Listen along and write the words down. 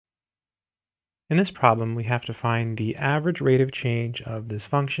In this problem, we have to find the average rate of change of this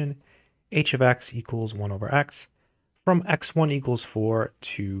function, h of x equals 1 over x, from x1 equals 4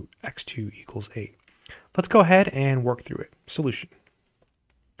 to x2 equals 8. Let's go ahead and work through it. Solution.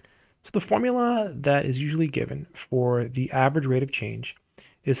 So the formula that is usually given for the average rate of change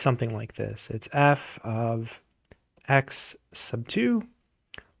is something like this. It's f of x sub 2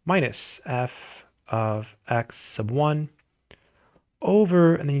 minus f of x sub 1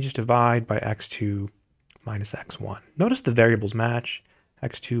 over, and then you just divide by x2 minus x1. Notice the variables match.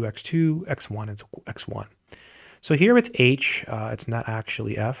 x2, x2, x1 is x1. So here it's h, it's not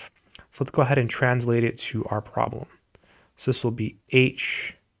actually f. So let's go ahead and translate it to our problem. So this will be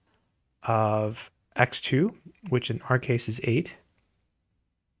h of x2, which in our case is 8,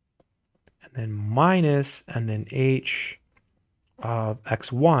 and then minus, and then h of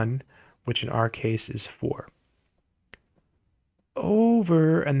x1, which in our case is 4.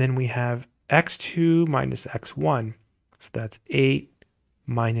 Over, and then we have x2 minus x1, so that's 8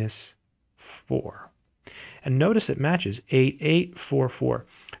 minus 4. And notice it matches 8, 8, 4, 4,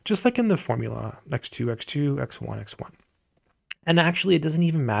 just like in the formula, x2, x2, x1, x1. And actually, it doesn't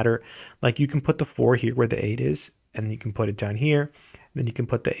even matter. Like, you can put the 4 here where the 8 is, and you can put it down here, and then you can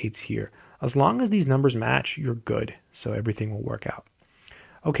put the 8s here. As long as these numbers match, you're good, so everything will work out.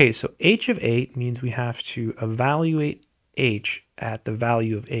 Okay, so h of 8 means we have to evaluate h at the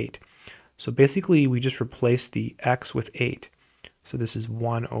value of 8. So basically, we just replace the x with 8. So this is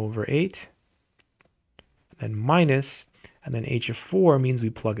 1 over 8, then minus, and then h of 4 means we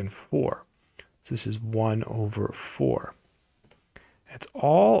plug in 4. So this is 1 over 4. It's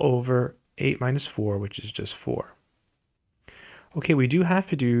all over 8 minus 4, which is just 4. Okay, we do have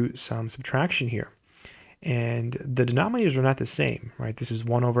to do some subtraction here. And the denominators are not the same, right? This is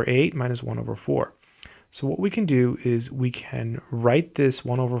 1 over 8 minus 1 over 4. So what we can do is we can write this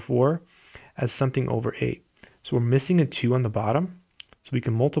 1 over 4 as something over 8. So we're missing a 2 on the bottom. So we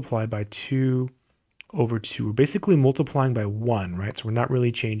can multiply by 2 over 2. We're basically multiplying by 1, right? So we're not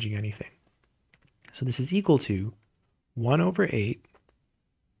really changing anything. So this is equal to 1 over 8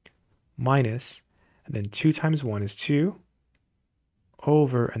 minus, and then 2 times 1 is 2,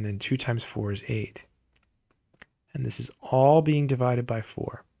 over, and then 2 times 4 is 8. And this is all being divided by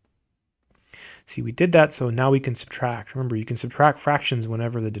 4. See, we did that, so now we can subtract. Remember, you can subtract fractions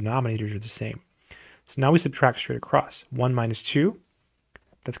whenever the denominators are the same. So now we subtract straight across. 1 minus 2,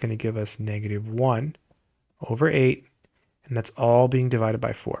 that's going to give us negative 1 over 8, and that's all being divided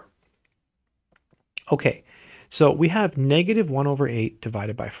by 4. Okay, so we have negative 1 over 8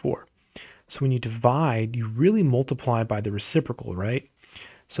 divided by 4. So when you divide, you really multiply by the reciprocal, right?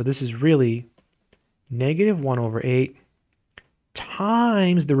 So this is really negative 1 over 8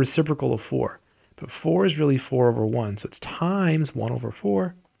 times the reciprocal of 4. But 4 is really 4 over 1, so it's times 1 over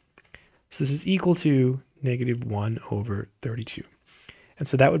 4. So this is equal to negative 1 over 32. And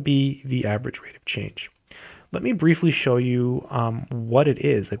so that would be the average rate of change. Let me briefly show you what it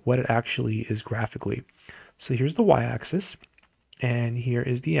is, like what it actually is graphically. So here's the y-axis, and here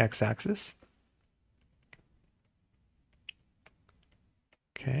is the x-axis.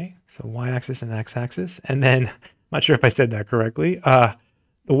 Okay, so y-axis and x-axis, and then, I'm not sure if I said that correctly,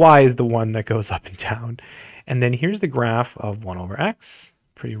 the y is the one that goes up and down. And then here's the graph of 1 over x,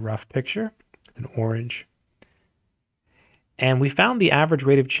 pretty rough picture, with an orange. And we found the average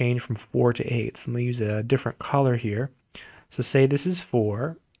rate of change from 4 to 8. So let me use a different color here. So say this is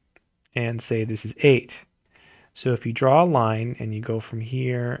 4, and say this is 8. So if you draw a line and you go from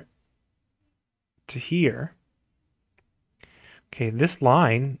here to here, okay, this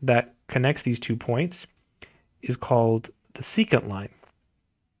line that connects these 2 points is called the secant line.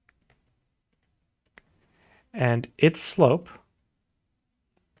 And its slope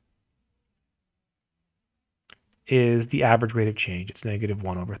is the average rate of change. It's negative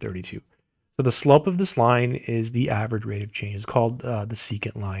 1 over 32. So the slope of this line is the average rate of change. It's called the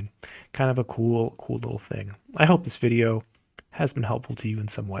secant line. Kind of a cool little thing. I hope this video has been helpful to you in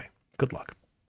some way. Good luck.